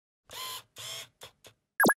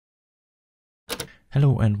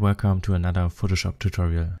Hello and welcome to another Photoshop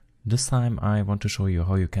tutorial. This time I want to show you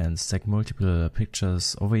how you can stack multiple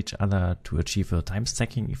pictures over each other to achieve a time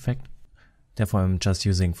stacking effect. Therefore I'm just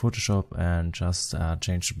using Photoshop and just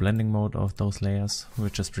change the blending mode of those layers,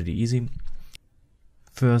 which is pretty easy.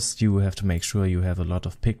 First you have to make sure you have a lot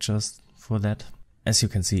of pictures for that. As you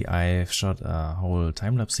can see, I've shot a whole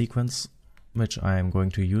time-lapse sequence which I'm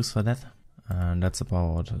going to use for that. And that's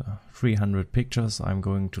about 300 pictures I'm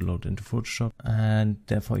going to load into Photoshop, and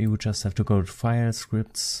therefore you just have to go to File,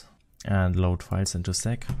 Scripts and load files into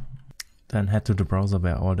stack. Then head to the browser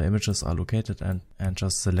where all the images are located and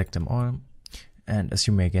just select them all. And as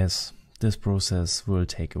you may guess, this process will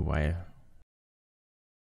take a while.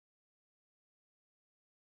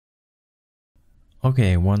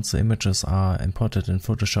 Okay, once the images are imported in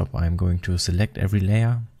Photoshop, I'm going to select every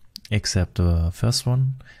layer except the first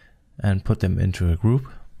one and put them into a group.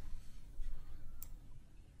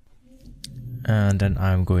 And then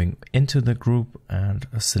I'm going into the group and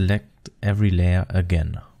select every layer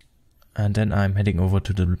again. And then I'm heading over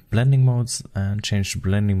to the blending modes and change the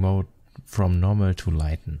blending mode from normal to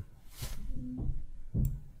lighten.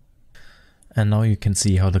 And now you can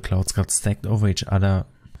see how the clouds got stacked over each other,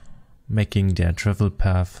 making their travel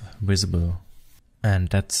path visible. And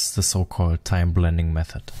that's the so-called time blending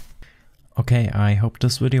method. Okay, I hope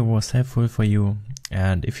this video was helpful for you,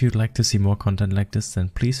 and if you'd like to see more content like this, then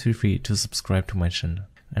please feel free to subscribe to my channel.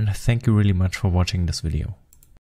 And thank you really much for watching this video.